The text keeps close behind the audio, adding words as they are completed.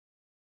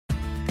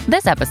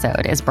This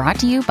episode is brought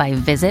to you by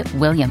Visit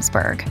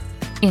Williamsburg.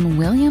 In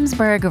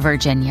Williamsburg,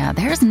 Virginia,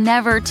 there's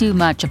never too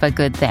much of a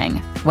good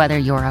thing. Whether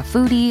you're a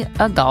foodie,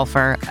 a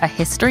golfer, a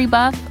history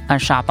buff, a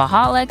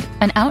shopaholic,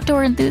 an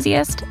outdoor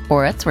enthusiast,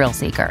 or a thrill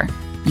seeker,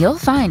 you'll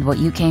find what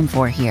you came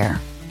for here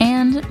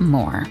and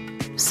more.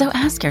 So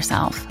ask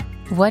yourself,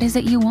 what is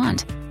it you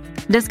want?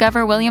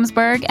 Discover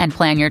Williamsburg and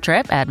plan your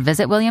trip at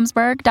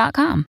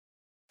visitwilliamsburg.com.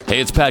 Hey,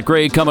 it's Pat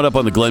Gray coming up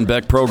on the Glenn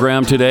Beck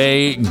program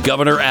today.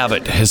 Governor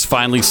Abbott has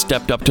finally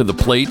stepped up to the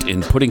plate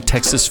in putting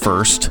Texas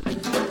first.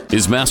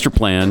 His master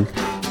plan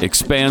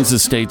expands the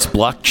state's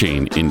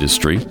blockchain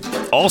industry.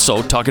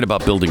 Also, talking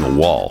about building a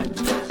wall.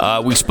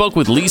 We spoke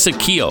with Lisa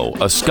Keogh,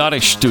 a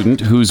Scottish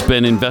student who's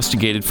been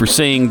investigated for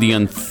saying the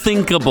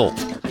unthinkable.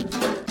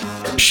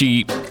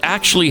 She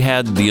actually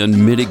had the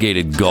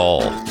unmitigated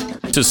gall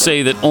to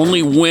say that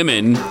only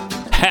women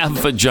have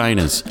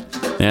vaginas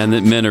and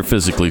that men are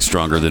physically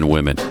stronger than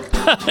women.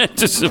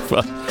 Just,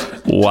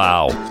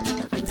 wow.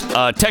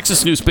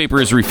 Texas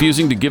newspaper is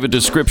refusing to give a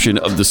description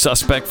of the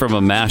suspect from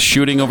a mass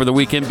shooting over the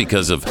weekend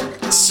because of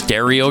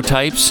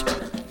stereotypes.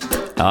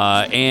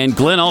 And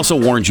Glenn also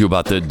warns you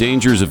about the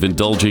dangers of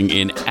indulging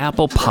in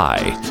apple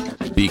pie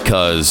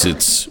because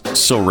it's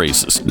so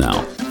racist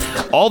now.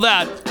 All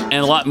that and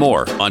a lot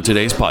more on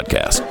today's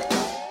podcast.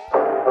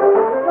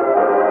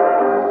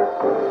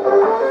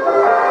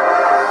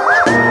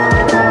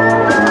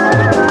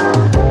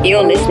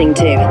 You're listening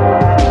to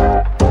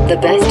the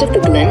best of the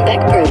Glenn Beck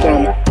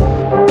program.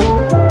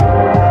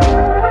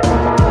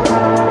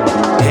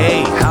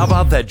 Hey, how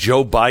about that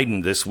Joe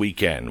Biden this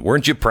weekend?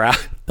 Weren't you proud?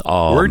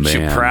 Oh, Weren't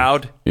man. you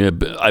proud? Yeah,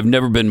 I've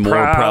never been more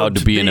proud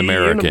to be an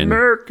American.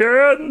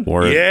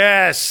 Or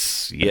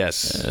yes.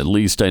 At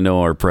least I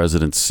know our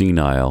president's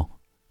senile.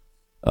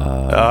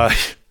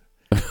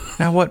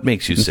 Now, what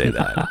makes you say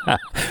that?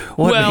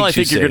 Well, I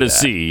think you're going to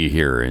see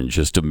here in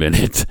just a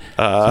minute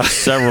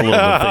several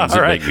of the things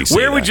that make me say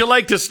Where would you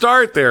like to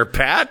start there,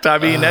 Pat? I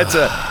mean, it's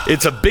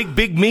a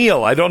big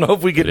meal. I don't know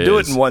if we can do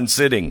it in one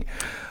sitting.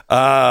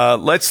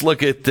 Let's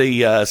look at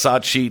the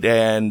SOT sheet,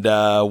 and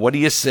what do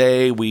you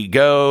say we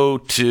go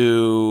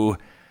to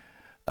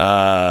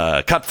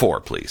cut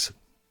 4, please?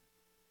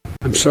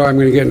 I'm sorry, I'm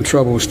going to get in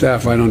trouble with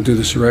staff if I don't do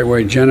this the right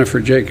way. Jennifer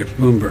Jacobs,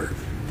 Bloomberg.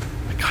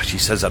 God, she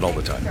says that all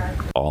the time.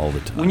 All the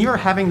time. When you're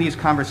having these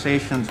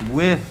conversations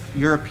with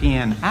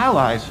European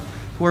allies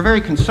who are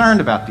very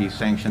concerned about these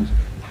sanctions,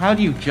 how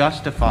do you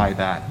justify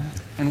that?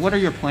 And what are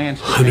your plans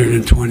to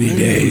 120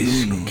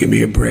 days. Give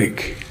me a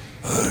break.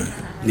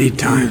 Need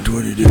time.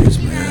 20 days,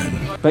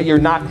 man. But you're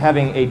not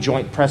having a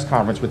joint press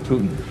conference with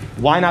Putin.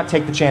 Why not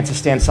take the chance to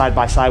stand side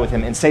by side with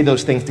him and say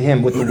those things to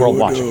him with the world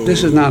watching?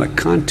 This is not a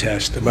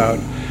contest about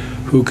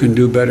who can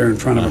do better in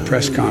front of a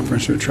press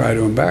conference or try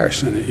to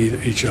embarrass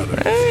each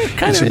other.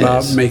 It's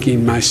about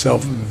making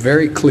myself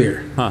very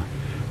clear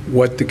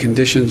what the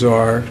conditions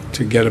are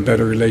to get a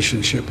better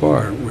relationship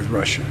are with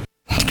Russia.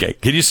 Okay,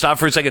 can you stop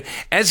for a second?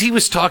 As he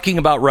was talking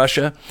about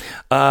Russia,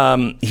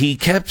 he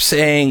kept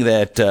saying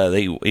that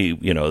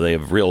they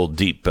have real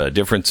deep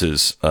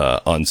differences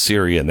on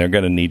Syria, and they're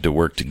going to need to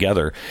work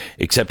together.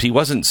 Except he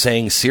wasn't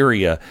saying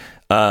Syria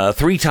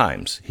 3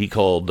 times. He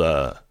called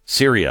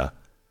Syria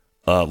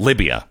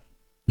Libya.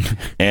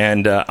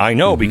 And I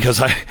know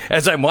because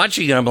as I'm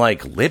watching it, I'm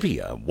like,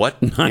 Libya? What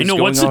is I know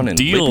going what's on the in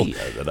deal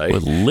Libya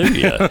with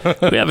Libya?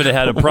 We haven't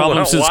had a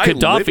problem since Why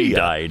Gaddafi Libya?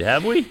 died,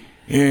 have we?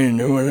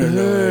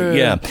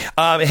 Yeah.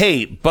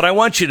 Hey, but I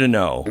want you to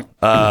know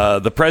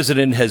the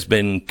president has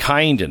been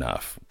kind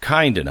enough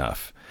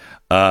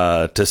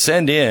to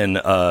send in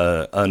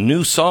a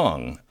new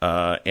song,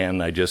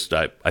 and I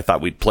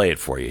thought we'd play it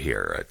for you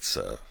here. It's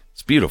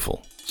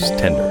beautiful, it's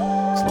tender,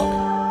 it's loving,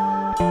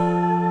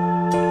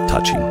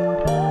 touching.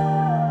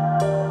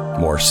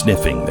 More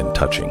sniffing than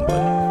touching,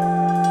 but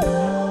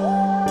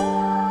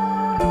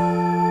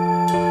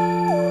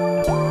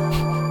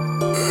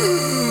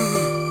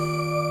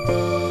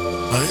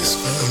I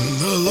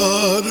spend a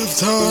lot of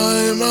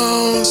time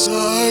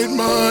outside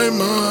my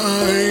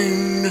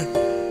mind,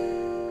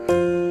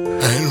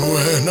 and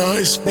when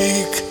I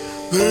speak,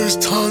 there's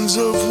tons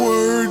of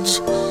words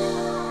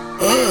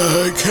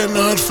I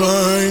cannot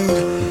find.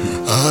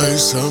 I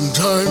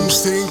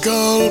sometimes think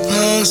I'll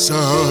pass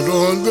out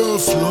on the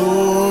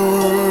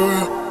floor.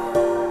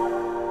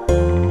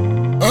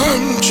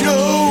 I'm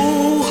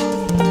Joe.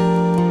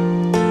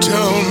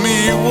 Tell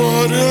me,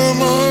 what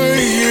am I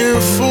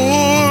here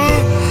for?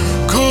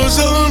 'Cause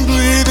I'm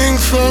bleeding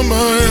from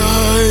my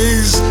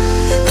eyes,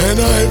 and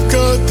I've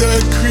got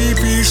that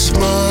creepy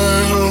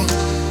smile.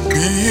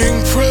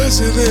 Being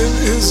president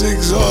is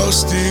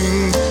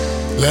exhausting.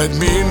 Let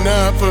me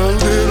nap a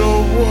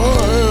little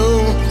while.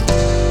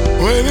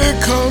 When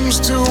it comes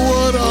to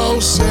what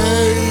I'll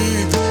say,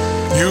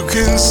 you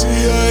can see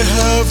I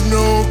have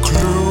no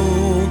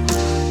clue.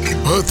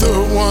 But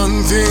the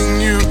one thing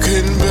you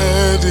can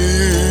bet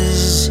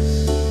is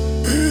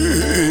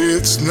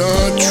it's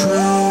not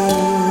true.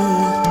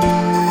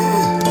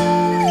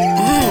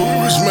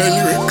 Where's my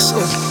lyrics?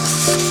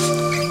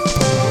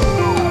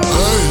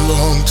 I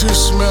long to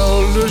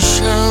smell the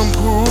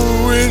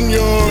shampoo in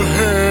your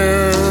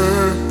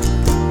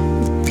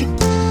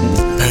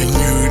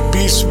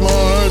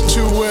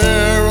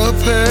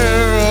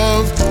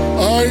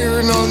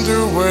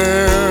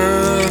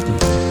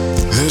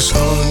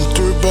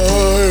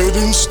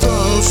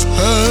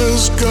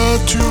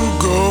to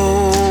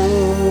go.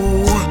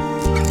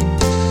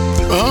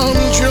 I'm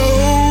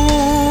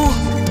Joe.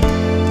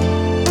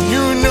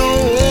 You know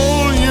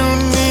all you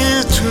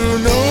need to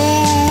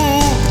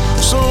know.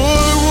 So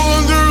I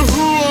wonder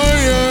who I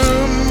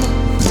am,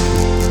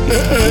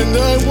 and I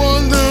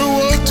wonder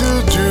what to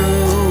do.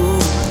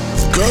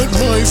 Got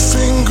my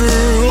finger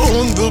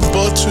on the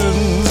button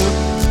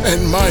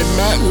and my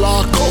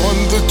matlock on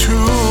the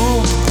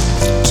tube.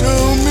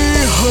 Tell me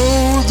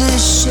how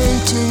this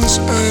sentence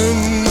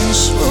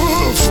ends,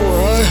 for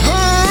I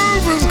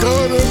haven't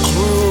got a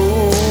clue.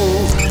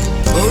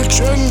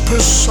 Jen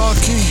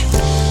Psaki,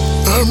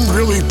 I'm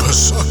really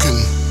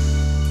Psuckin'.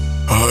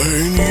 I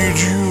need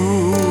you.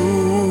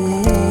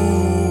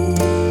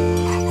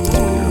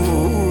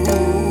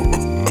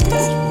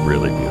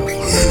 Really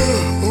beautiful.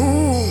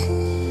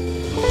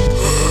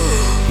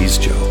 He's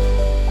Joe.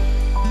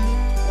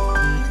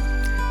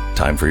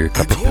 Time for your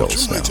cup of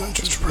pills now,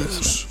 Mr.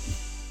 President.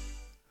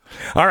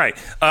 All right.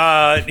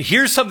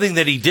 Here's something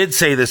that he did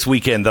say this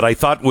weekend that I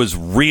thought was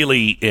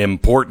really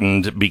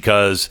important,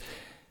 because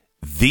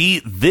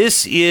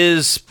this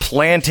is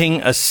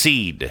planting a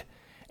seed.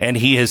 And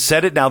he has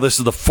said it now. This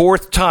is the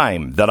fourth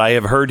time that I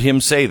have heard him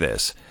say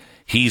this.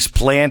 He's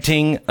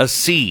planting a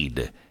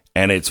seed.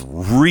 And it's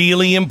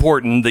really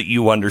important that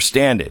you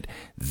understand it.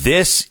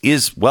 This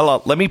is,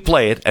 well, let me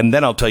play it, and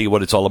then I'll tell you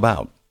what it's all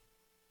about.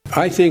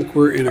 I think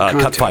we're in a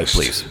context, cut 5,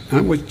 please.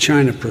 Not with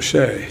China per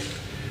se,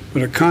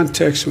 but a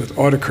context with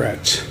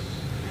autocrats,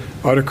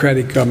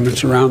 autocratic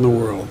governments around the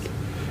world,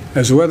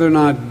 as whether or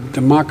not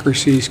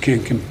democracies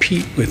can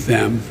compete with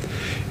them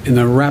in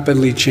the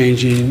rapidly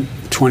changing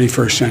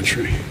 21st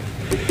century.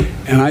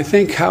 And I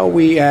think how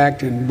we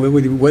act and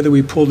whether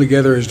we pull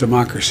together as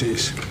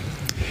democracies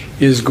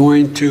is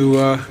going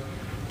to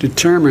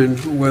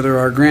determine whether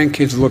our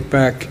grandkids look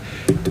back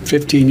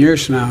 15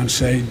 years from now and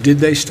say, did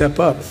they step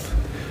up?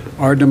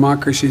 Are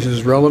democracies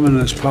as relevant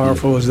and as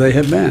powerful as they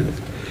have been?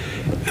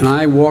 And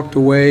I walked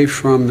away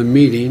from the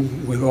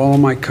meeting with all of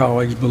my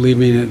colleagues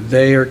believing that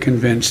they are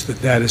convinced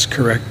that that is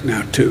correct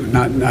now too.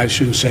 I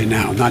shouldn't say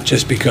now, not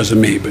just because of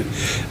me, but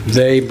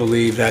they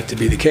believe that to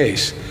be the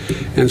case.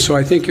 And so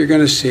I think you're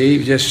going to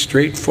see just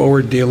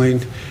straightforward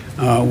dealing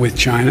with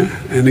China.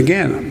 And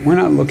again, we're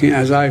not looking,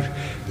 as I've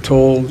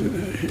told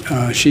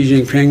Xi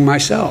Jinping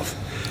myself,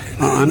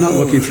 I'm not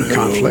looking for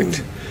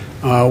conflict.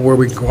 Where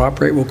we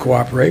cooperate, we'll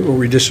cooperate. Where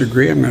we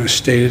disagree, I'm going to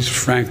state it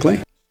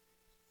frankly.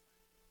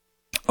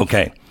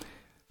 Okay,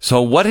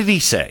 so what did he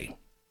say?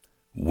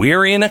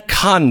 We're in a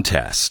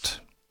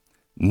contest,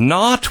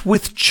 not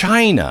with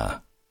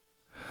China,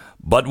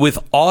 but with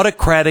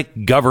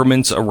autocratic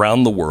governments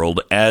around the world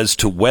as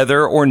to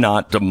whether or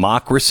not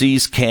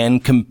democracies can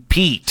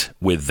compete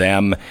with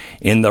them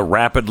in the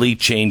rapidly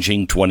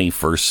changing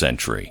 21st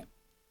century.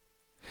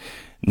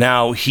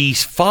 Now, he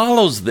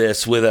follows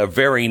this with a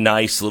very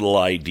nice little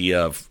idea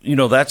of,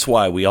 that's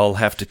why we all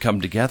have to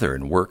come together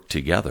and work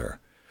together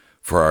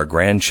for our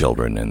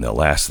grandchildren, and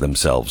they'll ask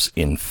themselves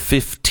in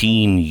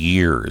 15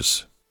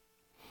 years.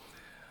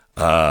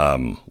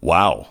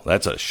 Wow,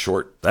 that's a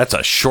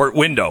short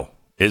window,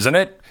 isn't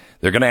it?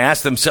 They're going to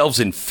ask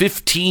themselves in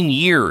 15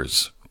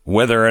 years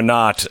whether or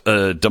not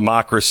a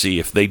democracy,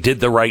 if they did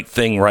the right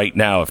thing right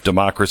now, if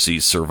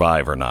democracies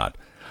survive or not.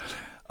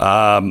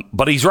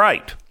 But he's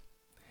right.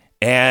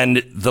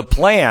 And the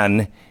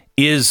plan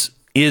is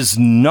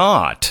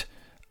not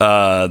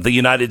the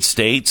United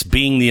States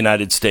being the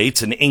United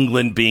States, and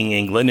England being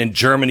England, and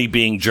Germany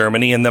being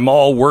Germany, and them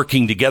all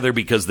working together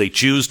because they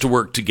choose to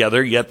work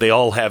together, yet they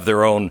all have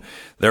their own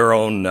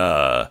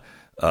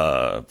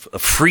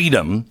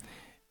freedom.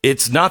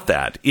 It's not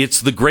that.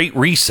 It's the Great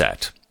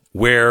Reset,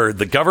 where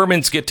the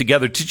governments get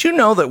together. Did you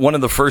know that one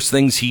of the first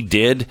things he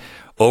did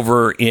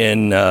over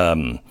in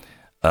at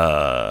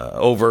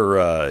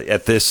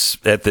this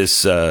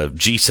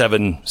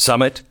G7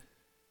 summit?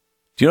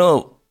 Do you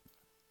know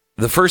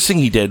the first thing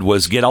he did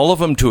was get all of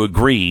them to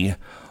agree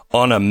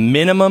on a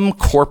minimum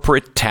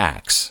corporate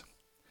tax.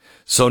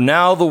 So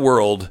now the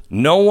world,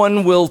 no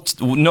one will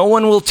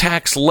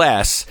tax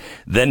less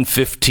than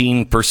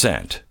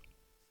 15%.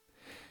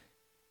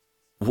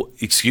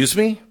 Excuse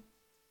me?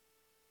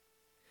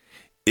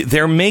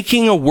 They're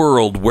making a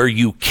world where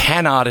you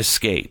cannot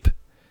escape.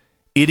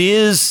 It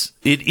is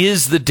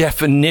the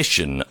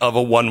definition of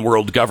a one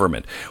world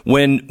government.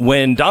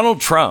 When Donald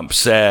Trump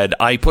said,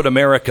 "I put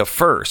America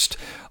first,"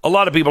 a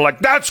lot of people are like,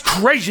 "That's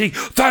crazy.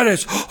 That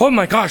is, oh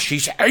my gosh,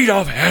 he's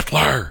Adolf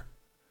Hitler."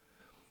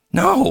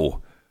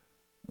 No,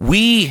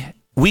 we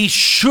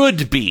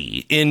should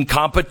be in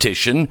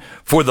competition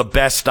for the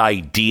best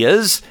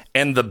ideas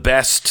and the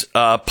best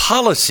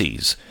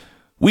policies.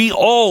 We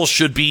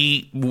should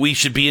be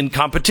in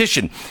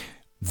competition.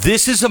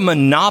 This is a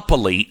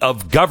monopoly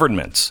of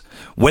governments.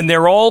 When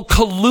they're all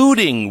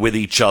colluding with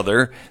each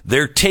other,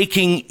 they're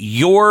taking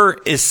your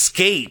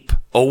escape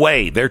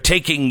away. They're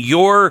taking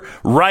your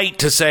right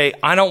to say,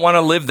 "I don't want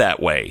to live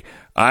that way.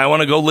 I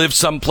want to go live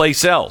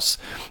someplace else.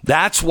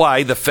 That's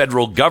why the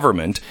federal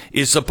government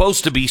is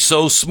supposed to be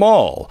so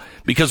small,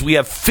 because we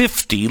have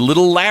 50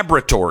 little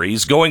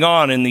laboratories going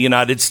on in the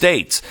United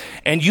States.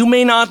 And you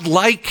may not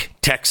like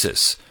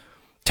Texas.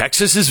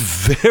 Texas is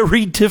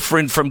very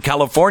different from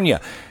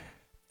California,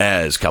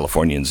 as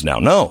Californians now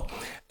know.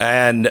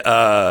 And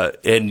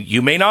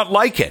you may not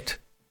like it.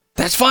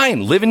 That's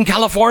fine. Live in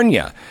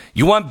California.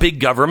 You want big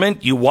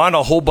government. You want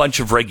a whole bunch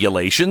of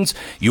regulations.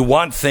 You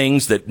want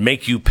things that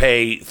make you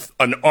pay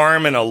an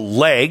arm and a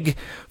leg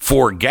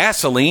for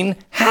gasoline.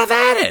 Have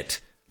at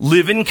it.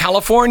 Live in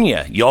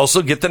California. You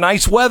also get the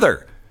nice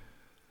weather.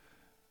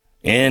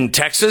 In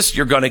Texas,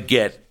 you're going to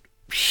get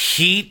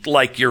heat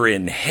like you're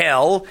in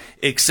hell,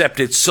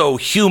 except it's so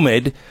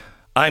humid.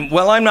 I'm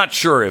not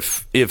sure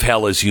if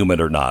hell is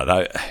humid or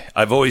not.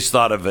 I've always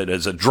thought of it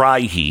as a dry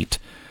heat.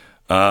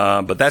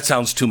 But that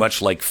sounds too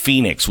much like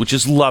Phoenix, which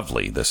is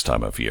lovely this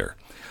time of year.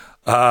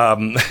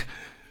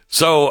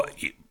 So,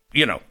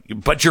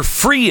 but you're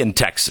free in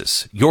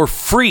Texas. You're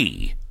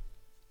free.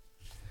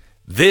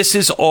 This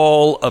is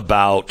all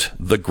about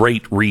the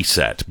Great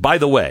Reset. By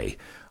the way,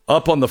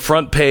 up on the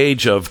front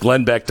page of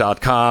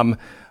glennbeck.com,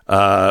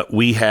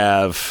 we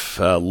have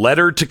a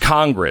letter to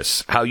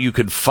Congress, how you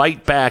could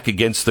fight back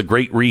against the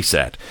Great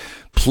Reset.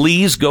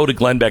 Please go to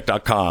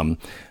glennbeck.com.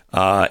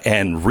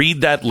 And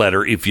read that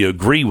letter. If you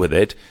agree with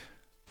it,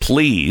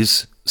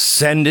 please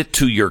send it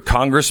to your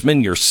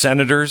congressmen, your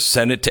senators,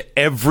 send it to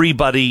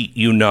everybody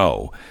you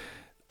know.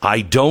 I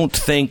don't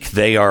think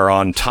they are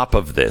on top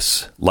of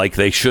this like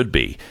they should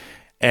be.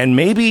 And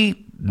maybe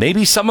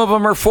some of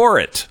them are for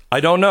it.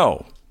 I don't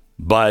know.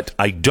 But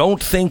I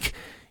don't think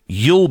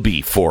you'll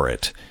be for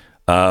it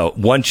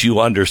once you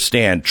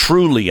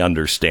truly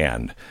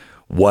understand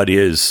what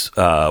is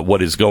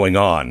going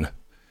on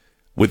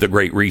with the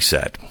Great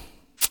Reset.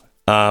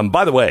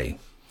 By the way,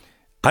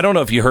 I don't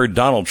know if you heard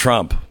Donald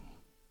Trump.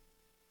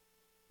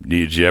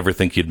 Did you ever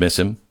think you'd miss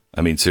him?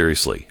 I mean,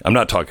 seriously. I'm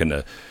not talking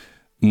to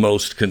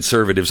most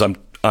conservatives.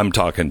 I'm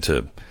talking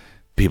to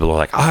people who are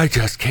like, I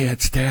just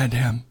can't stand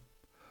him.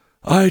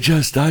 I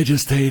just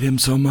hate him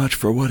so much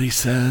for what he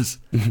says.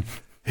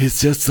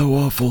 It's just so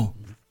awful.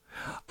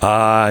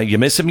 You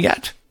miss him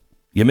yet?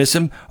 You miss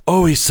him?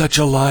 Oh, he's such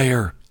a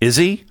liar. Is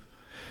he?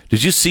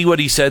 Did you see what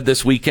he said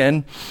this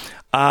weekend?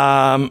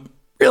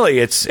 Really,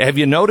 have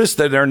you noticed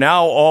that they're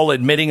now all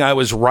admitting I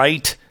was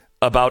right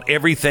about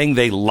everything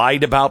they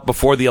lied about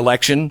before the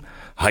election?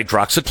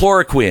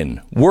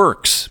 Hydroxychloroquine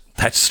works.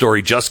 That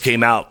story just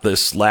came out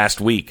this last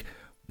week.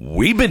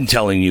 We've been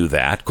telling you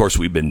that. Of course,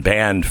 we've been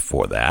banned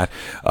for that.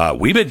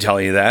 We've been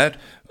telling you that.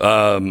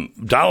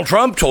 Donald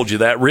Trump told you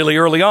that really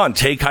early on.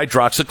 Take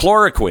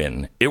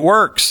hydroxychloroquine. It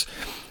works.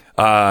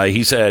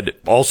 He said,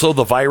 also,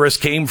 the virus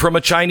came from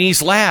a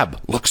Chinese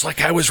lab. Looks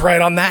like I was right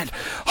on that.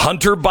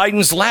 Hunter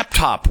Biden's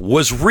laptop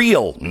was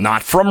real,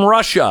 not from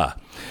Russia.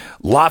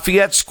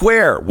 Lafayette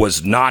Square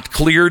was not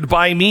cleared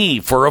by me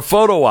for a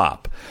photo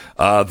op.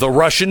 The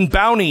Russian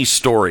bounty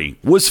story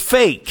was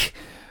fake.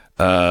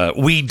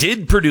 We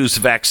did produce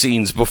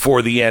vaccines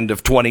before the end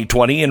of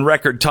 2020 in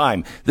record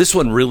time. This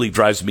one really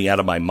drives me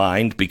out of my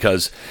mind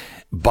because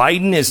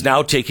Biden is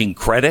now taking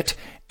credit,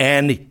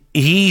 and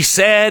he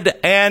said,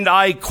 and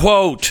I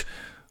quote,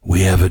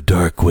 we have a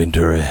dark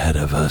winter ahead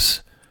of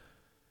us.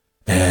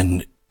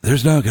 And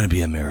there's not going to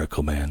be a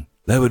miracle, man.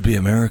 That would be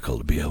a miracle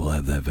to be able to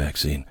have that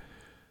vaccine.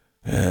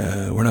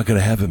 We're not going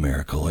to have a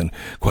miracle. And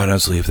quite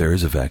honestly, if there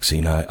is a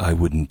vaccine, I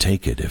wouldn't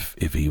take it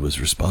if he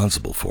was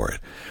responsible for it.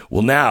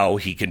 Well, now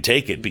he can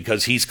take it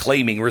because he's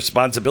claiming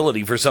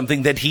responsibility for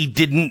something that he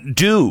didn't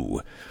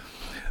do.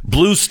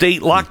 Blue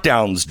state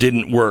lockdowns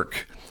didn't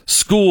work.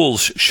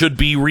 Schools should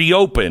be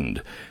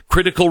reopened.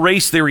 Critical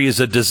race theory is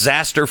a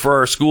disaster for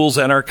our schools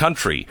and our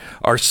country.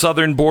 Our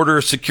southern border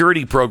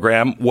security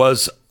program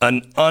was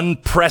an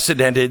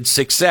unprecedented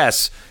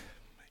success.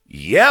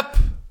 Yep.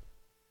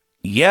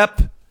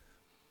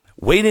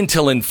 Wait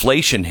until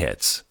inflation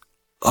hits.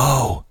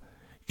 Oh,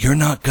 you're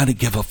not going to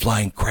give a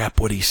flying crap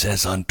what he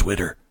says on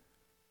Twitter.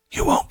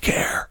 You won't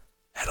care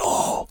at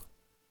all.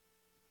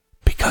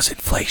 Because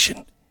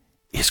inflation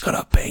is going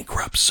to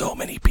bankrupt so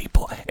many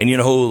people. And you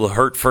know who will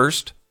hurt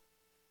first?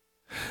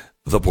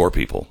 The poor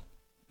people.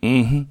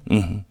 Oh,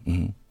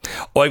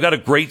 I've got a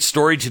great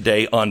story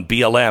today on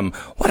BLM.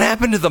 What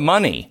happened to the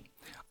money?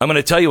 I'm going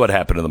to tell you what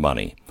happened to the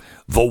money.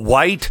 The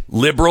white,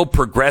 liberal,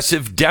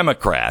 progressive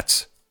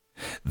Democrats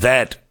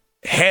that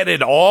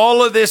headed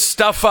all of this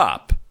stuff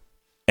up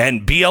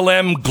and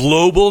BLM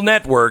Global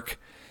Network,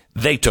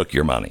 they took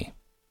your money.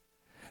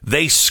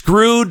 They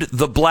screwed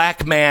the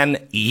black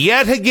man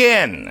yet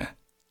again.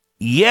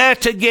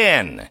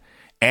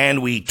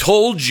 And we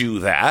told you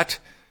that.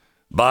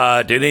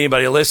 But did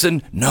anybody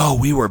listen? No,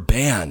 we were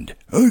banned.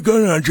 I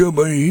got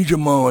he's a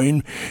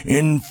mine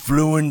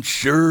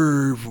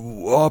influencer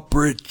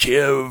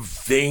operative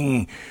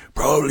thing,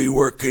 probably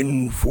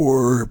working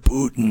for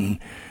Putin.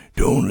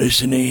 Don't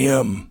listen to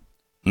him.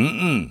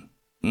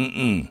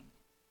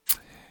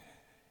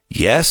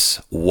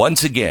 Yes,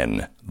 once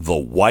again, the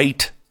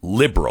white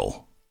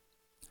liberal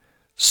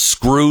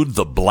screwed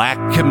the black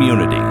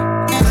community.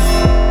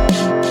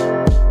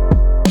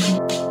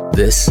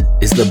 This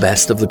is the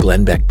best of the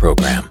Glenn Beck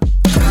program.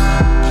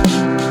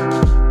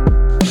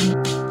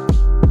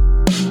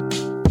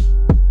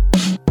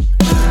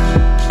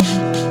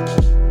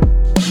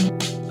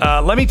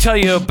 Let me tell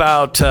you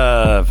about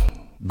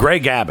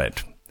Greg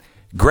Abbott.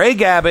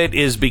 Greg Abbott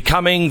is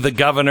becoming the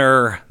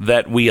governor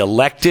that we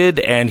elected,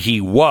 and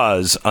he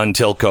was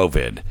until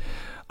COVID.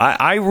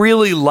 I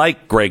really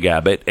like Greg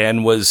Abbott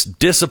and was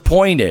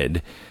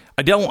disappointed.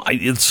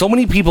 So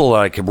many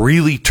people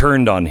really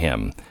turned on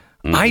him.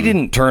 Mm-hmm. I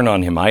didn't turn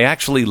on him. I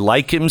actually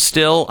like him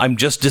still. I'm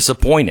just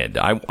disappointed.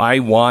 I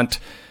want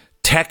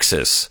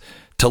Texas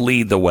to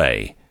lead the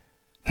way.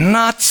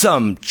 Not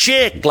some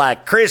chick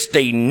like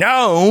Kristi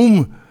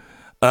Noem,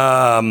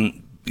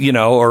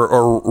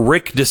 or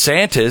Rick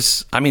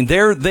DeSantis. I mean,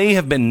 they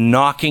have been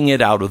knocking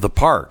it out of the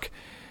park.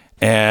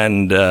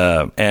 And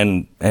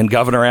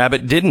Governor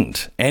Abbott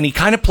didn't. And he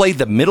kind of played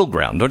the middle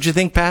ground. Don't you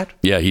think, Pat?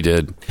 Yeah, he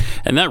did.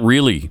 And that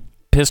really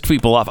pissed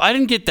people off. I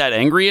didn't get that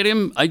angry at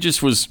him. I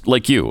just was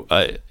like you.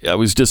 I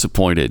was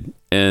disappointed.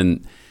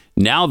 And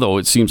now, though,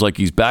 it seems like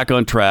he's back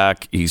on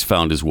track. He's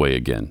found his way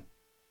again.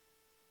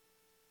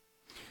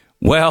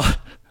 Well,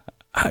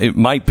 it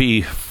might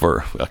be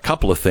for a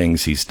couple of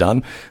things he's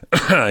done.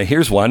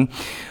 Here's one.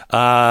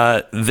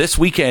 This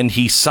weekend,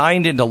 he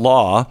signed into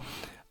law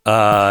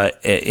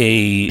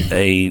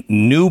a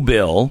new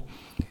bill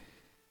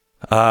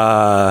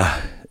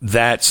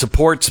that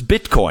supports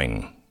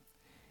Bitcoin.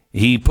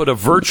 He put a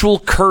virtual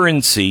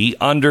currency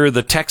under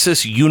the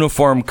Texas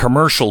Uniform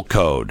Commercial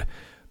Code.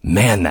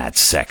 Man, that's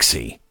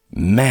sexy.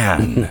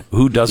 Man,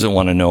 who doesn't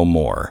want to know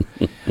more?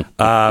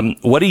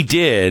 What he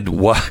did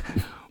was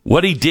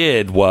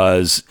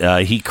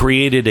he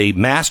created a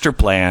master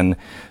plan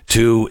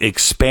to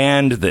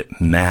expand the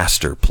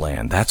master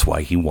plan. That's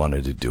why he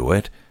wanted to do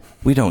it.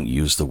 We don't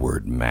use the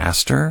word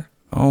master.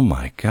 Oh,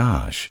 my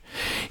gosh.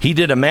 He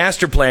did a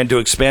master plan to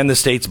expand the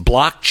state's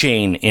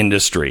blockchain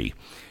industry.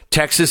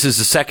 Texas is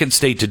the second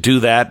state to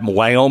do that.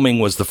 Wyoming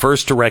was the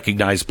first to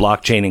recognize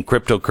blockchain and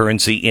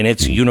cryptocurrency in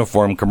its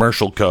Uniform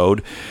Commercial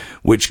Code,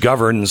 which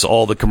governs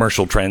all the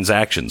commercial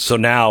transactions. So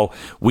now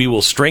we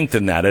will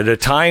strengthen that. At a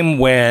time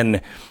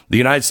when the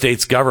United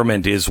States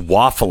government is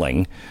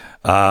waffling,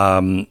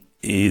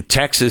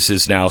 Texas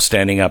is now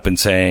standing up and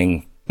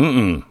saying,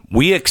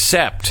 we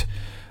accept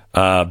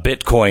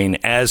Bitcoin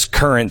as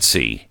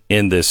currency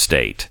in this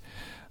state.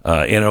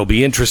 And it'll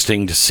be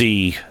interesting to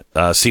see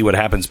what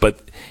happens.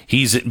 But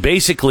he's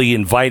basically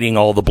inviting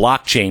all the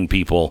blockchain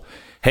people,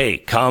 hey,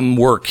 come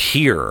work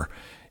here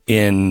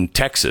in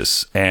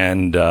Texas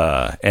and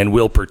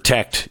we'll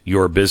protect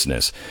your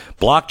business.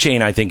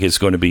 Blockchain, I think, is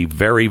going to be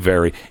very,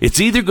 very, it's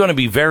either going to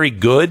be very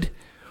good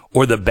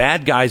or the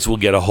bad guys will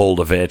get a hold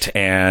of it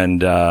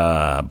and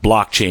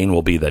blockchain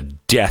will be the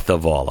death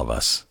of all of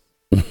us.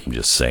 I'm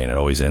just saying, it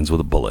always ends with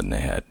a bullet in the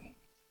head.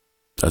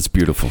 That's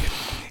beautiful.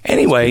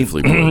 Anyway,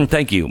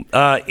 thank you.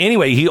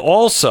 Anyway, he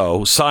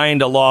also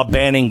signed a law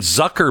banning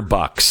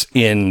Zuckerbucks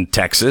in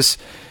Texas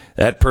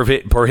that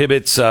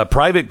prohibits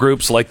private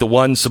groups like the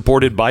one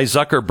supported by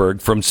Zuckerberg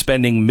from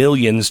spending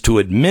millions to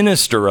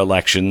administer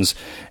elections,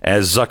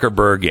 as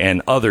Zuckerberg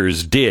and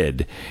others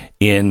did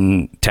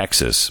in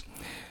Texas.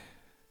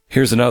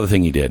 Here's another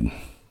thing he did.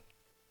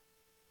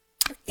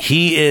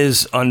 He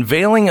is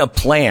unveiling a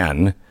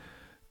plan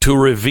to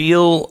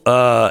reveal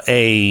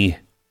a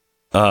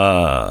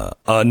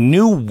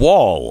new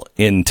wall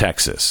in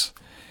Texas.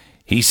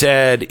 He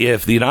said,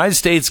 if the United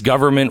States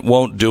government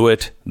won't do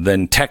it,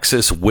 then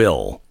Texas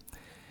will.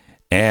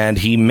 And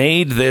he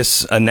made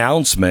this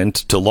announcement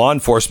to law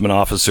enforcement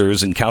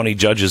officers and county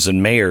judges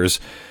and mayors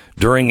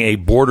during a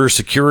border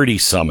security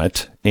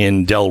summit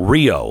in Del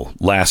Rio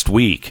last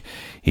week.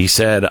 He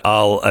said,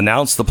 I'll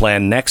announce the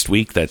plan next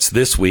week, that's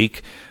this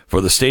week,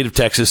 for the state of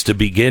Texas to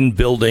begin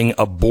building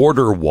a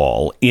border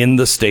wall in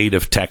the state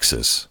of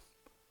Texas.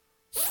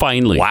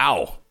 Finally.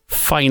 Wow.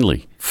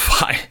 Finally.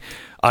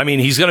 I mean,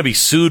 he's going to be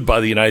sued by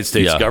the United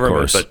States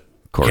government, but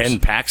Ken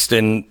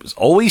Paxton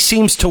always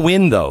seems to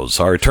win those.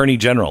 Our attorney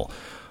general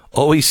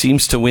always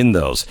seems to win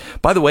those.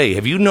 By the way,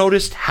 have you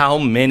noticed how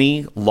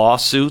many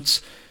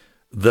lawsuits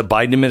the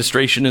Biden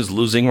administration is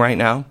losing right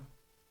now?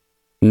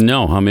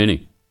 No, how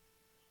many?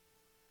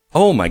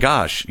 Oh, my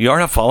gosh. You are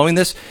not following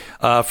this?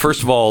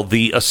 First of all,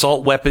 the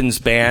assault weapons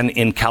ban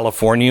in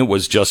California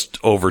was just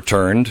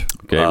overturned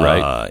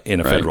in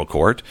a federal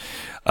court.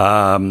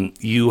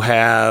 You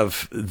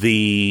have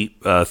the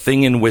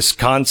thing in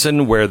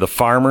Wisconsin where the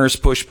farmers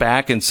pushed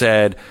back and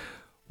said,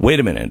 wait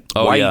a minute,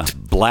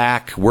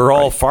 black, we're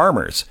all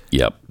farmers.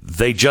 Yep.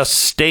 They just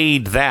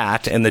stayed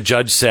that, and the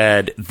judge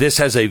said, this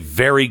has a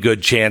very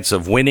good chance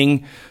of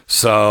winning,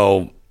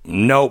 so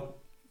nope.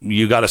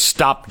 You got to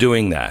stop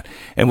doing that.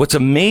 And what's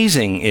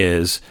amazing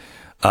is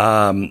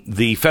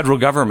the federal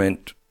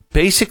government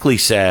basically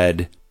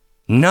said,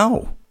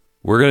 no,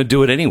 we're going to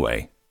do it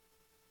anyway.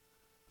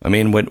 I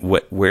mean,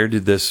 where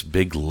did this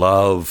big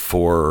love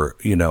for,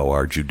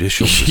 our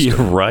judicial system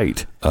You're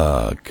right.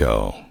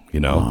 go?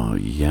 Oh,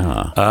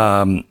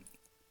 yeah.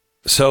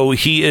 So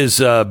he is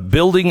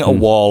building a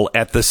wall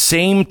at the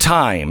same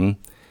time.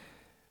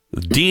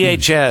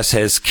 DHS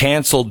has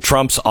canceled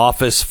Trump's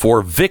Office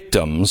for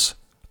Victims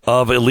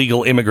of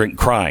Illegal Immigrant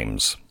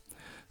Crimes.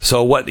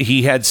 So what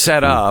he had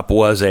set up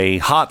was a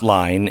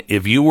hotline.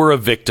 If you were a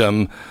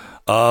victim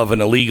of an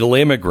illegal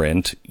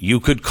immigrant, you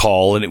could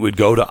call and it would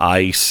go to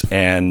ICE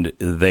and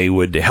they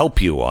would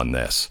help you on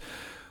this.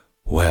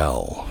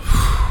 Well,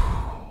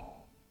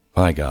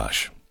 my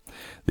gosh,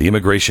 the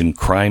Immigration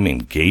Crime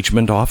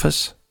Engagement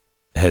Office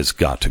has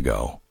got to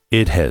go.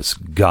 It has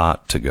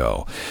got to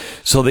go.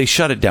 So they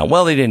shut it down.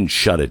 Well, they didn't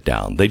shut it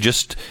down. They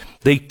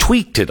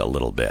tweaked it a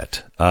little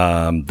bit.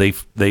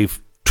 They've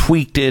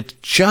tweaked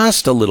it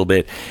just a little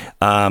bit.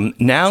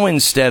 Now,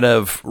 instead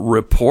of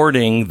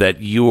reporting that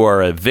you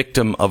are a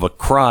victim of a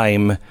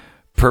crime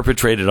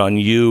perpetrated on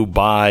you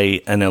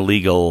by an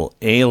illegal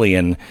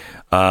alien,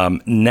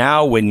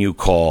 now when you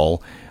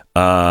call,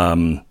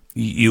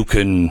 you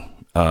can,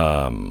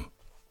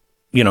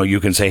 you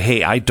can say,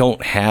 hey, I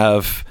don't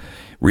have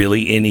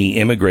really any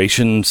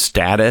immigration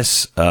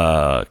status.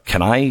 Can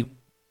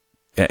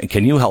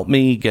you help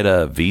me get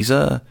a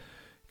visa?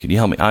 Can you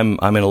help me? I'm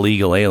an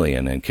illegal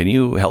alien, and can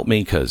you help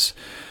me? Because,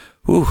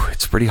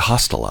 it's pretty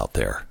hostile out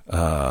there,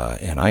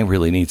 and I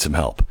really need some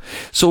help.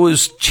 So it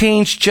was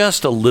changed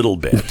just a little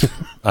bit.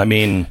 I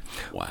mean,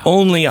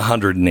 only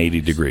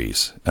 180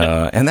 degrees,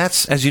 and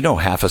that's, as you know,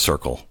 half a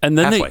circle. And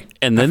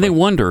then they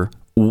wonder,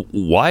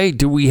 why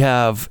do we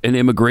have an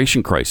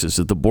immigration crisis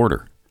at the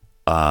border?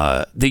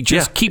 They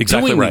just keep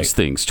doing these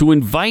things to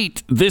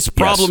invite this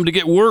problem to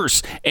get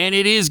worse, and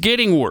it is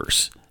getting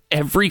worse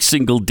every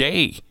single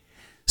day.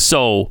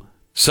 So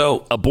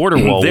a border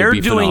wall would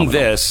be phenomenal.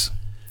 This.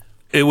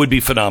 It would be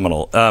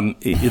phenomenal.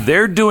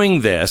 They're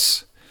doing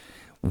this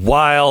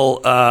while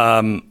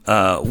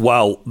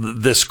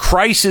this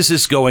crisis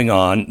is going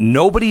on.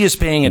 Nobody is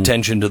paying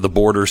attention to the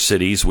border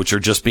cities, which are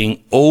just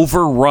being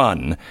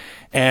overrun,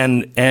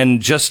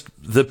 and just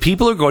the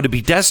people are going to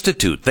be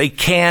destitute. They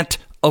can't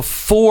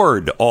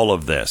afford all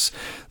of this.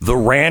 The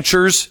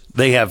ranchers,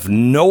 they have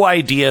no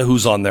idea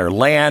who's on their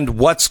land,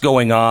 what's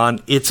going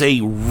on. It's a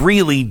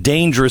really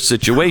dangerous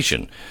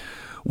situation.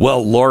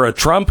 Well, Laura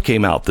Trump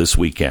came out this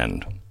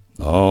weekend.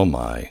 Oh,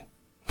 my.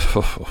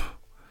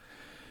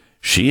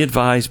 She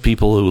advised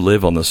people who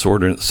live on the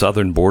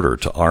southern border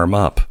to arm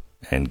up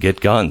and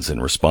get guns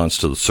in response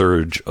to the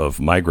surge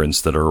of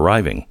migrants that are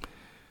arriving.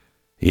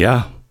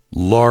 Yeah,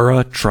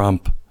 Laura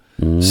Trump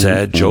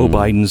said Joe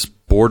Biden's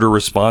border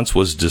response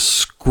was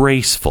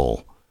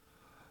disgraceful.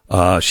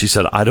 She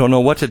said, I don't know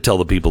what to tell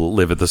the people that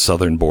live at the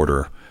southern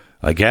border.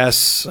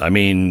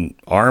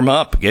 Arm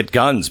up, get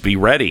guns, be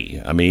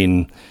ready.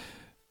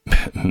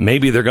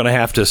 Maybe they're going to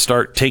have to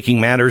start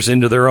taking matters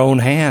into their own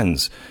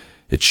hands.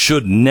 It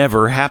should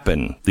never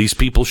happen. These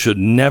people should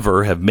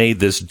never have made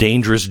this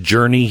dangerous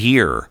journey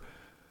here.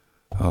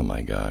 Oh,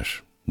 my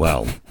gosh.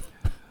 Well,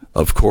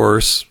 of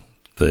course,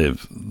 the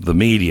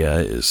media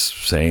is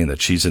saying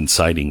that she's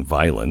inciting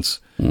violence,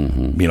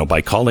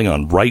 by calling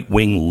on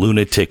right-wing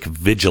lunatic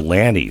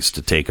vigilantes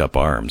to take up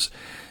arms.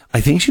 I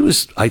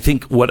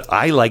think what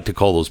I like to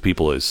call those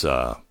people is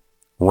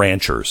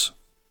ranchers.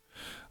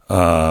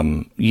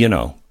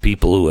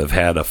 People who have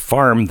had a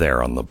farm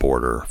there on the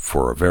border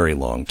for a very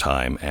long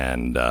time,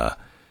 and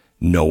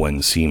no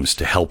one seems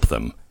to help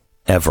them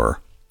ever.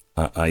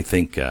 I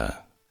think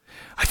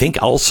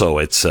also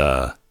it's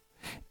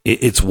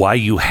why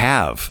you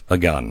have a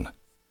gun,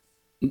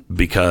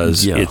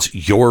 because it's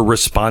your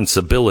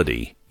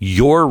responsibility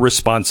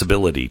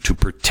to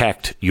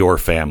protect your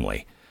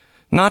family,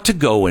 not to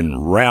go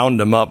and round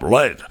them up,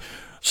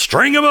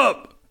 string them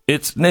up.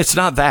 It's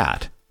not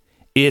that.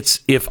 It's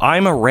if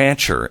I'm a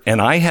rancher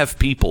and I have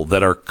people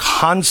that are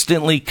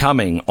constantly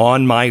coming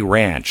on my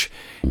ranch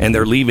and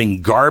they're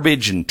leaving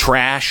garbage and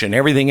trash and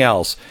everything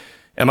else,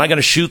 am I going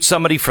to shoot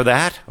somebody for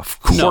that? Of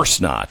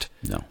course not.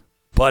 No.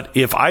 But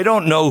if I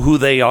don't know who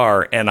they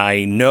are and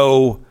I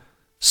know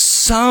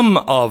some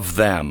of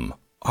them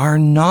are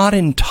not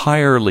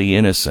entirely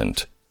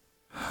innocent,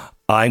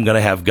 I'm going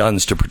to have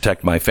guns to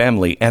protect my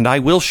family, and I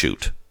will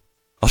shoot.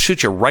 I'll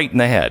shoot you right in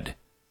the head.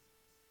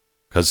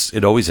 Because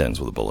it always ends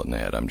with a bullet in the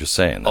head. I'm just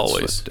saying.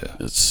 Always.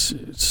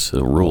 It's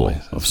a rule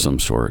of some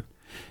sort.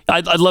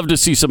 I'd love to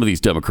see some of these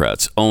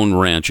Democrats own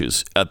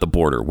ranches at the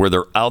border where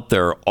they're out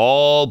there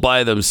all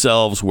by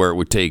themselves, where it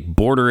would take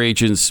border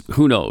agents,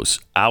 who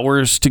knows,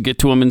 hours to get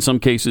to them in some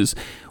cases,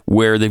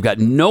 where they've got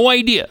no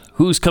idea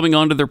who's coming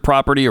onto their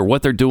property or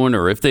what they're doing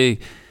or if they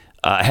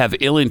have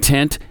ill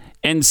intent,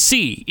 and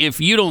see if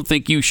you don't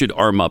think you should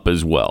arm up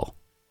as well.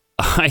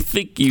 I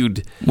think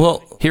you'd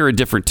hear a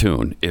different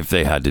tune if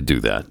they had to do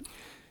that.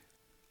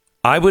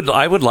 I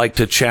would like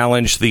to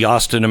challenge the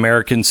Austin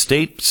American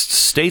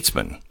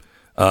statesmen,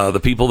 the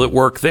people that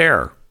work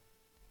there.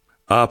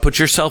 Put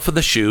yourself in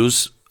the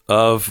shoes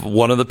of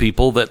one of the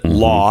people that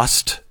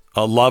lost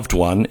a loved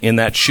one in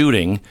that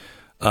shooting,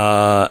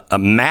 a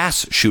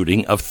mass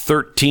shooting of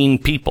 13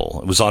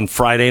 people. It was on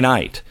Friday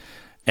night.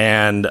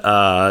 And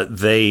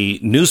the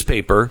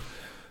newspaper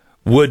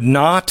would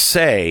not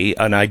say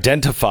and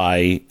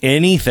identify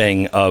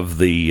anything of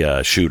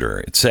the shooter.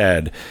 It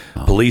said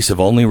police have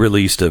only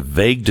released a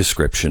vague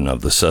description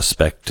of the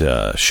suspect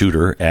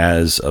shooter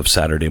as of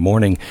Saturday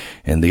morning,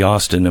 and the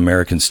Austin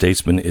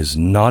American-Statesman is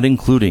not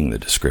including the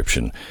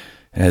description,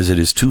 as it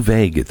is too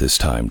vague at this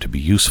time to be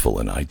useful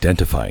in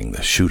identifying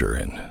the shooter,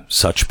 and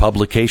such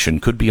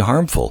publication could be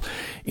harmful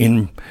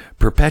in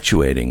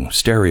perpetuating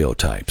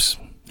stereotypes.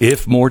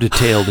 If more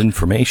detailed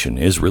information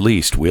is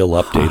released, we'll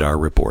update our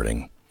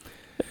reporting.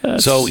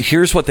 So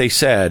here's what they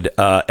said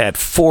at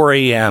 4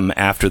 a.m.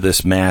 after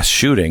this mass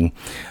shooting.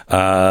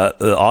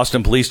 The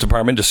Austin Police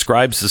Department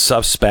describes the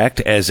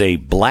suspect as a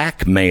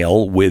black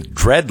male with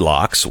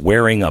dreadlocks,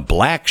 wearing a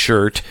black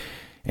shirt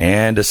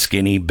and a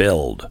skinny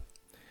build.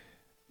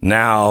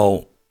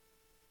 Now,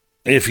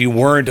 if you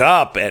weren't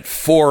up at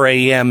 4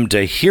 a.m.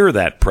 to hear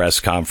that press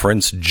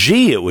conference,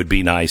 gee, it would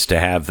be nice to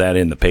have that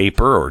in the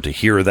paper or to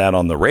hear that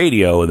on the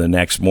radio the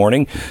next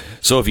morning.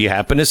 So if you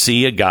happen to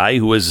see a guy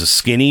who has a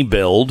skinny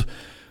build,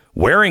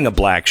 wearing a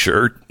black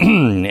shirt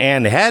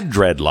and had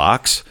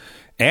dreadlocks,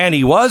 and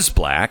he was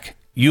black,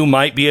 you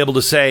might be able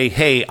to say,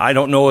 hey, I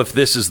don't know if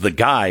this is the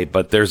guy,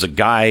 but there's a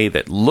guy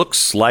that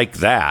looks like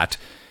that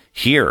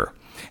here.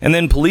 And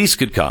then police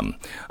could come.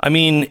 I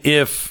mean,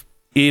 if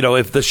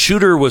the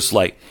shooter was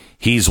like,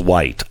 he's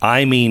white,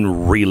 I mean,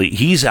 really,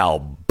 he's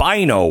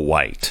albino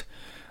white.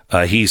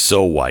 He's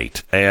so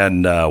white,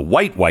 and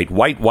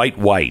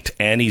white,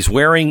 and he's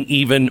wearing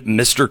even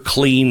Mr.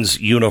 Clean's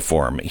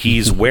uniform.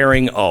 He's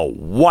wearing a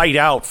white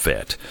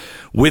outfit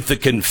with the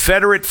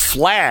Confederate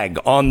flag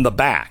on the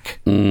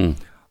back.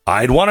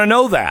 I'd want to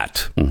know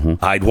that.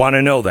 I'd want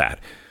to know that.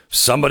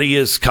 Somebody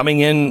is coming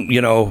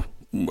in,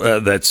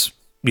 that's,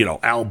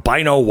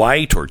 albino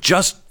white or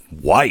just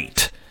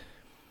white,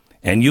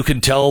 and you can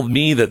tell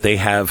me that they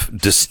have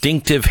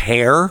distinctive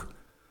hair.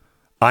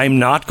 I'm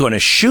not going to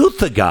shoot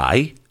the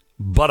guy,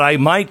 but I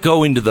might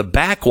go into the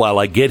back while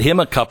I get him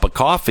a cup of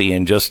coffee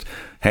and just,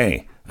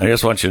 hey, I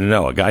just want you to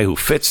know, a guy who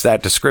fits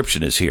that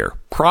description is here.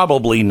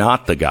 Probably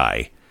not the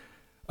guy,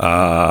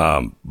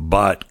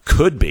 but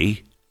could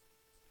be.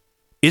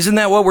 Isn't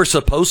that what we're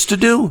supposed to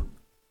do?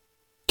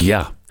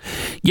 Yeah.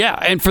 Yeah,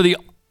 and for the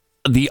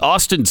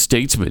Austin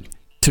Statesman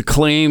to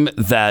claim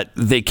that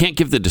they can't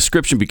give the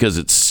description because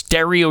it's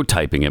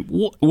stereotyping him.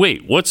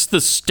 Wait, what's the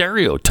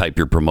stereotype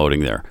you're promoting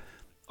there?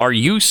 Are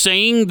you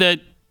saying that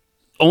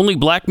only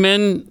black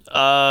men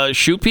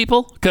shoot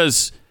people?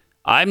 Because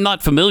I'm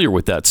not familiar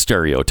with that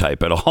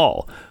stereotype at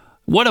all.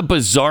 What a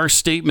bizarre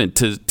statement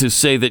to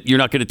say that you're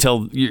not going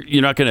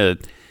to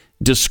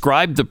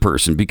describe the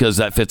person because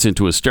that fits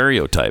into a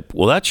stereotype.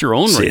 Well, that's your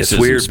own racism. It's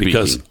weird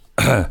speaking.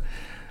 Because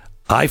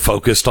I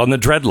focused on the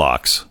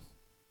dreadlocks.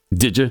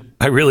 Did you?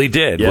 I really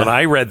did. Yeah. When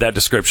I read that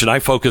description, I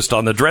focused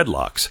on the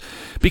dreadlocks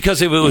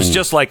because if it was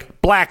just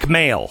like black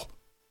male,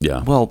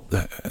 yeah. Well,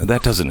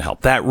 that doesn't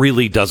help. That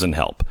really doesn't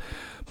help.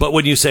 But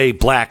when you say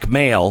black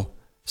male,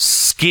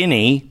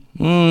 skinny,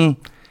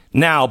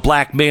 now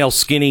black male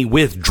skinny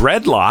with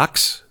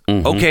dreadlocks,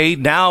 okay,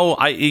 now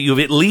you've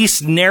at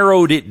least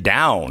narrowed it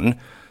down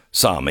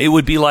some. It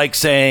would be like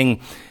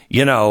saying,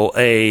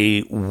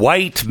 a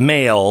white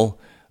male,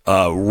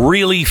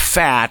 really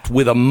fat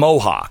with a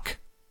mohawk.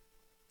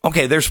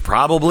 Okay, there's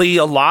probably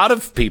a lot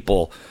of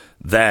people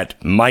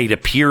that might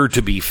appear to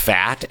be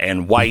fat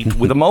and white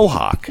with a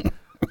mohawk.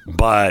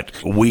 But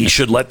we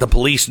should let the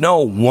police know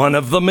one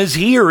of them is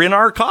here in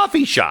our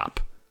coffee shop.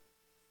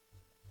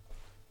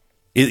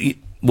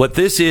 What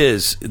this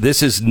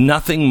is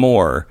nothing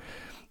more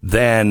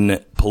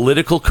than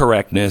political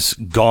correctness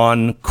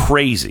gone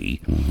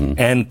crazy.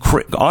 And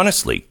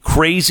honestly,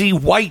 crazy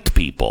white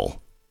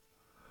people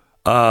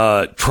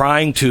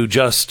trying to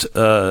just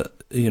to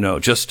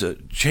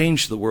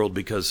change the world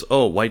because,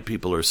 white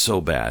people are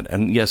so bad.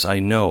 And yes, I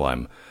know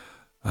I'm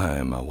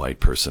a white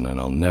person, and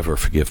I'll never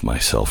forgive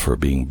myself for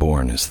being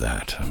born as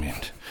that. I mean,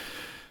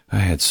 I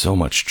had so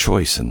much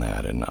choice in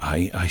that, and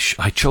I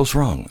chose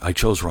wrong. I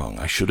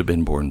should have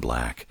been born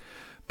black,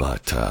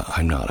 but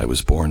I'm not. I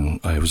was born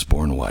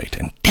white,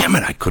 and damn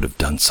it, I could have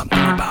done something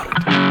about it.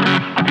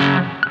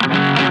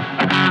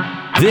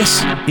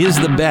 This is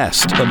the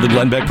best of the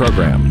Glenn Beck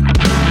program.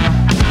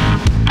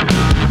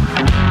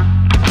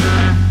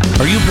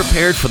 Are you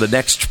prepared for the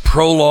next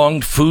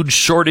prolonged food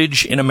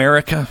shortage in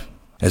America?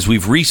 As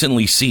we've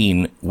recently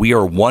seen, we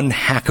are one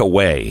hack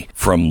away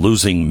from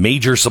losing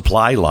major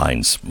supply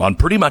lines on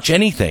pretty much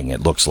anything,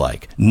 it looks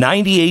like.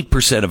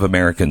 98% of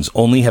Americans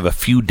only have a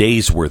few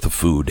days' worth of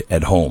food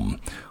at home.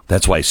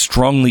 That's why I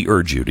strongly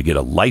urge you to get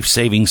a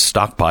life-saving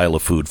stockpile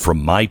of food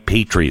from My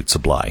Patriot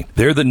Supply.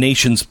 They're the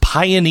nation's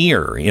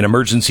pioneer in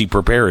emergency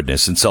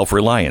preparedness and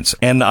self-reliance,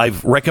 and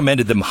I've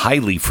recommended them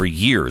highly for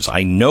years.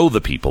 I know the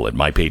people at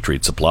My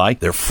Patriot Supply.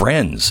 They're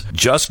friends.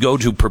 Just go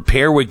to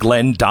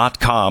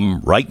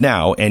preparewithglenn.com right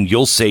now, and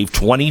you'll save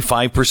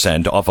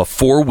 25% off a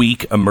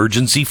 4-week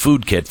emergency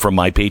food kit from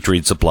My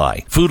Patriot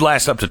Supply. Food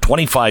lasts up to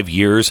 25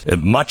 years,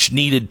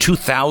 much-needed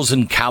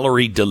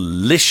 2,000-calorie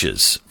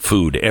delicious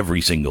food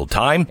every single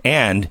time.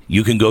 And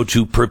you can go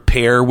to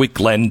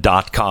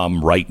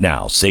preparewithglenn.com right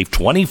now. Save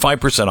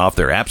 25% off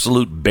their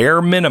absolute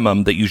bare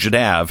minimum that you should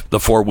have, the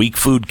 4-week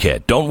food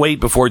kit. Don't wait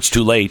before it's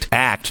too late.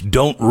 Act,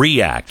 don't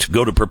react.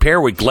 Go to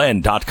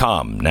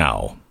preparewithglenn.com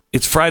now.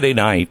 It's Friday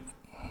night.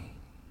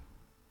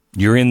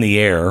 You're in the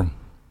air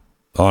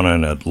on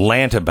an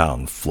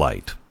Atlanta-bound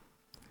flight.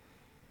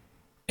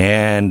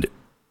 And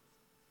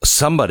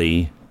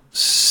somebody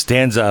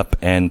stands up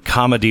and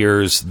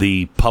commandeers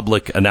the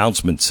public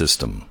announcement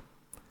system.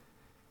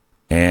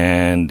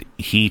 And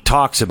he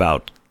talks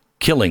about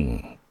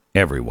killing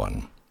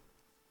everyone.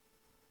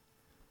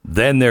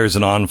 Then there's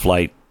an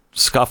on-flight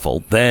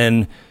scuffle.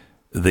 Then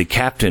the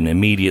captain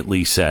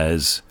immediately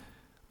says,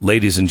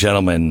 "Ladies and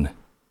gentlemen,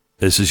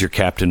 this is your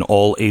captain.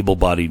 All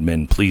able-bodied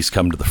men, please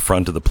come to the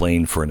front of the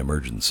plane for an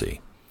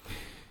emergency."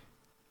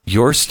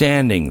 You're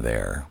standing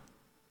there,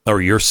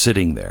 or you're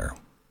sitting there.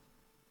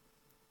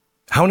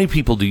 How many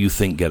people do you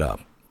think get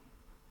up?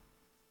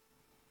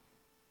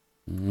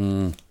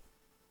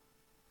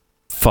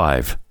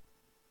 5.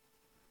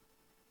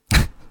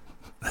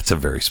 That's a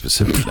very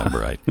specific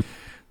number. I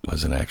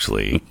wasn't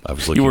actually. I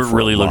was looking. You weren't for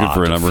really looking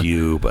for a number.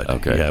 Few, but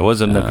okay. Yeah, I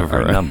wasn't looking for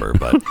a number.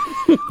 But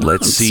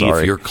let's see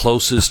if you're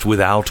closest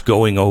without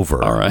going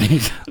over. All right.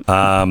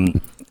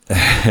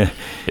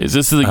 Is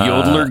this the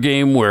Yodeler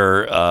game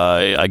where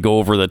I go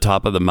over the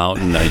top of the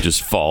mountain and I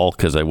just fall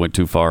because I went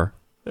too far?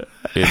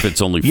 If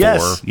it's only 4?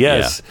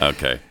 Yes. Yeah.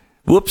 Okay.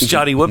 Whoops,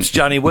 Johnny. Whoops,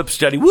 Johnny. Whoops,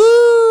 Johnny.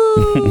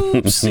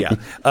 Whoops. Yeah.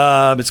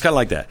 It's kind of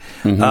like that.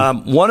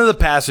 Mm-hmm. One of the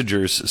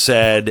passengers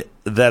said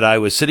that I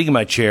was sitting in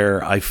my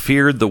chair. I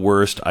feared the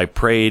worst. I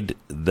prayed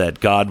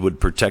that God would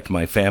protect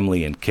my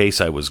family in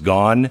case I was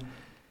gone.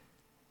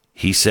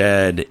 He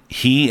said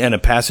he and a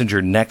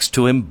passenger next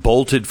to him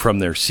bolted from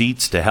their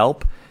seats to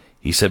help.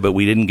 He said, but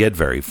we didn't get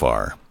very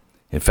far.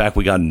 In fact,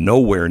 we got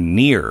nowhere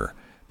near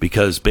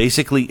because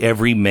basically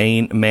every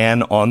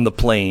man on the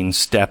plane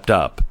stepped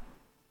up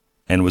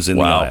and was in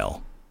the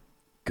aisle.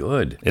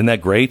 Good. Isn't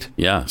that great?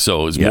 Yeah.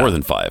 So it was more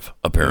than 5,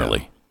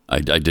 apparently.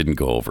 Yeah. I didn't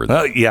go over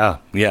that.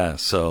 Yeah.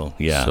 So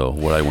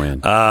what I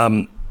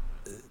win?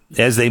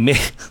 As they made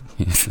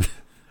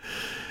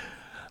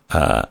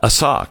a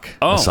sock.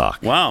 Oh, a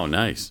sock. Wow.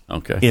 Nice.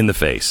 Okay. In the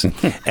face.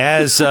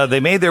 As they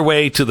made their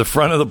way to the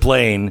front of the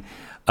plane,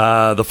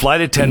 the flight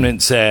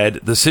attendant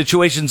said, "The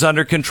situation's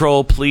under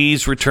control.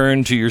 Please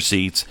return to your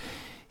seats."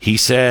 He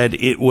said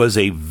it was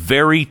a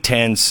very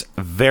tense,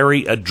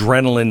 very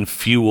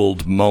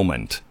adrenaline-fueled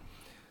moment,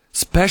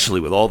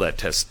 especially with all that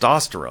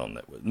testosterone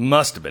that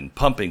must have been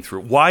pumping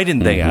through. Why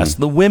didn't they ask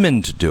the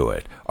women to do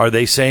it? Are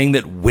they saying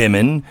that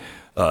women,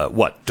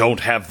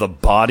 don't have the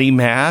body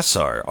mass,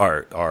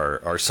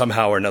 are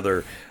somehow or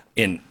another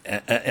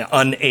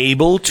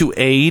unable to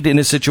aid in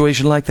a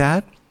situation like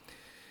that?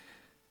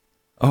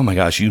 Oh my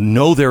gosh,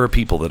 there are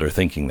people that are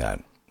thinking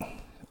that.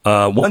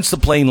 Once the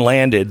plane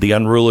landed, the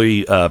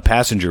unruly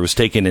passenger was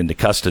taken into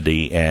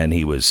custody and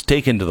he was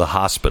taken to the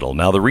hospital.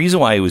 Now, the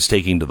reason why he was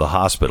taken to the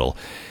hospital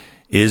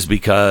is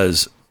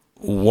because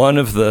one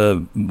of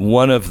the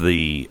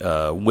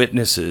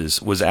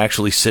witnesses was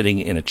actually sitting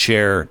in a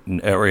chair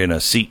or in a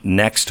seat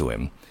next to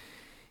him.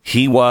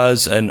 He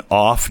was an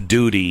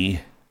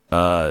off-duty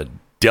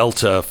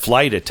Delta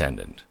flight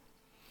attendant,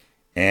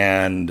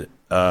 and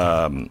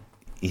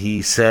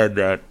he said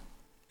that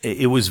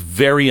it was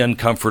very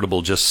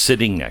uncomfortable just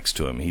sitting next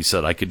to him. He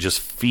said, I could just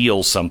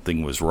feel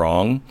something was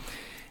wrong.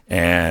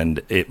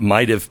 And it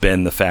might have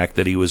been the fact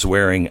that he was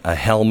wearing a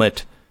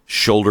helmet,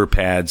 shoulder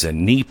pads,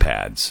 and knee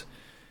pads.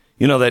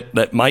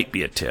 That might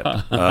be a tip.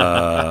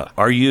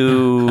 Are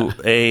you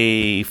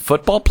a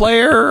football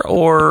player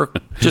or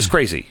just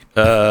crazy?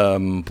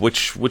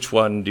 Which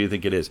one do you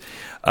think it is?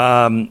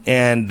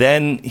 And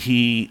then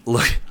he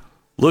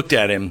looked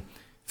at him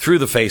through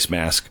the face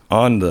mask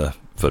on the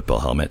football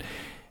helmet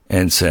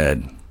and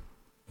said,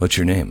 "What's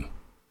your name?"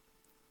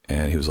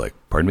 And he was like,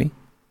 "Pardon me?"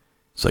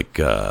 It's like,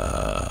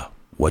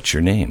 "What's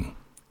your name?"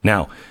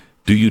 Now,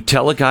 do you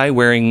tell a guy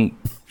wearing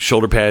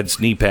shoulder pads,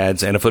 knee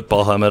pads, and a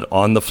football helmet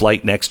on the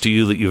flight next to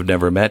you that you've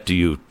never met? Do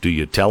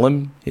you tell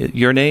him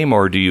your name,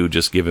 or do you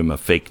just give him a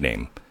fake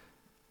name?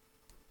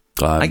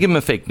 I give him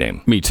a fake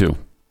name. Me too.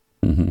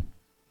 Mm-hmm.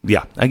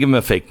 Yeah, I give him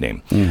a fake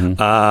name. Mm-hmm.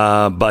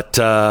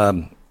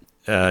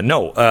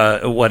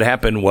 No, what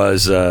happened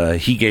was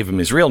he gave him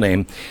his real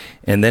name,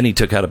 and then he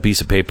took out a piece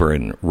of paper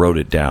and wrote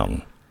it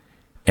down,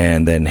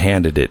 and then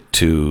handed it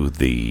to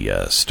the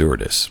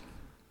stewardess.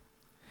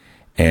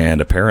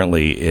 And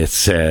apparently it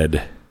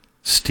said,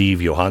 Steve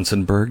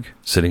Johansenberg,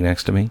 sitting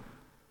next to me.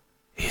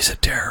 He's a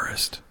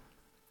terrorist.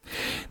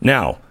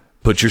 Now,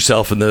 put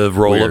yourself in the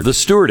role of the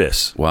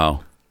stewardess.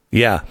 Wow.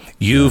 Yeah,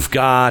 you've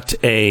got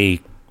a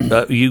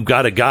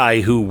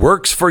guy who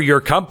works for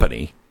your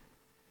company.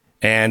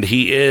 And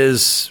he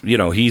is,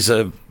 he's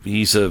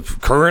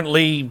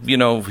currently,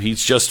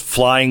 he's just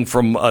flying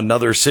from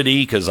another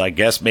city because I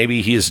guess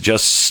maybe he has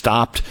just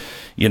stopped,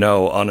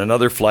 on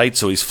another flight.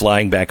 So he's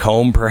flying back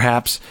home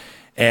perhaps.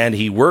 And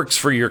he works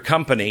for your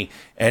company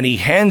and he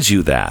hands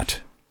you that.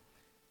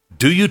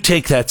 Do you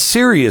take that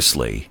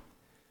seriously?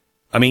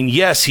 I mean,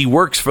 yes, he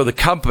works for the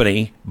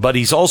company, but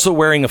he's also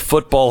wearing a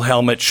football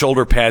helmet,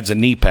 shoulder pads, and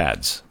knee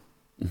pads.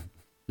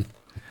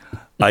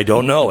 I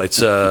don't know.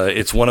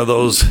 It's one of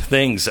those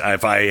things.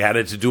 If I had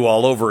it to do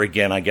all over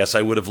again, I guess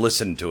I would have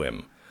listened to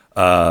him.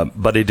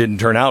 But it didn't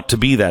turn out to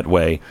be that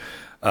way.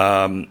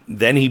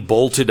 Then he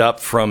bolted up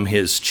from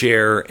his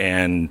chair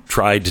and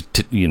tried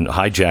to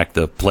hijack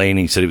the plane.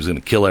 He said he was going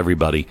to kill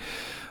everybody.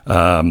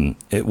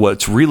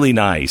 What's really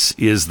nice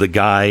is the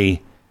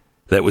guy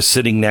that was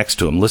sitting next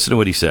to him. Listen to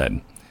what he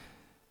said.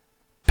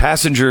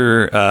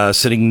 Passenger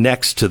sitting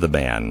next to the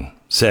man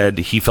said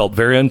he felt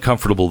very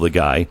uncomfortable, the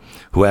guy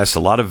who asked a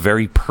lot of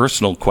very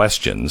personal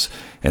questions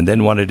and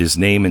then wanted his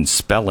name and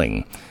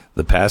spelling.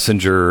 The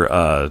passenger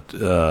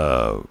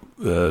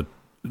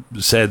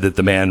said that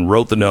the man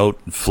wrote the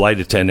note, flight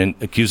attendant,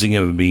 accusing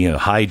him of being a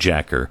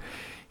hijacker.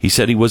 He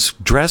said he was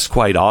dressed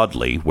quite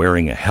oddly,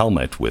 wearing a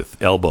helmet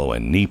with elbow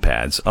and knee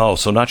pads. Oh,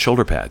 so not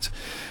shoulder pads.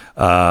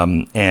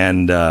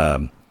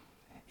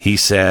 He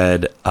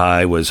said,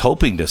 I was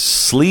hoping to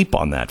sleep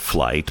on that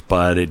flight,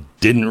 but it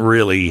didn't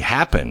really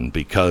happen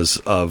because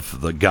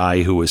of the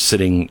guy who was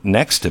sitting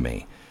next to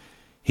me.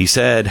 He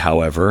said,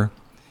 however,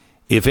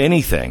 if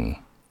anything,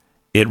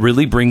 it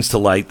really brings to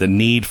light the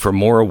need for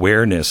more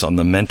awareness on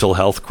the mental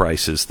health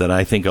crisis that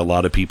I think a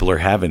lot of people are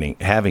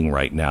having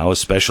right now,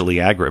 especially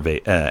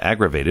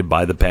aggravated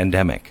by the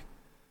pandemic.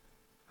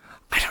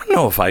 I don't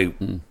know if I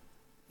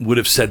would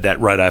have said that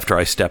right after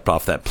I stepped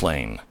off that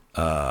plane.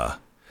 I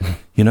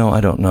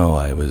don't know.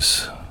 I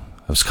was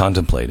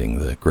contemplating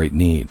the great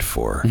need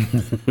for,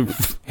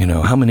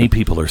 how many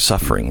people are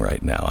suffering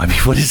right now? I mean,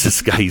 what is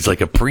this guy? He's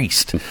like a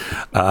priest.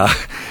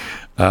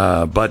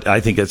 But I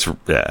think that's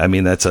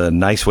a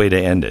nice way to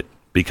end it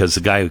because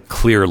the guy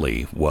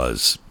clearly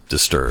was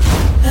disturbed.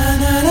 Na,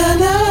 na, na,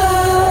 na.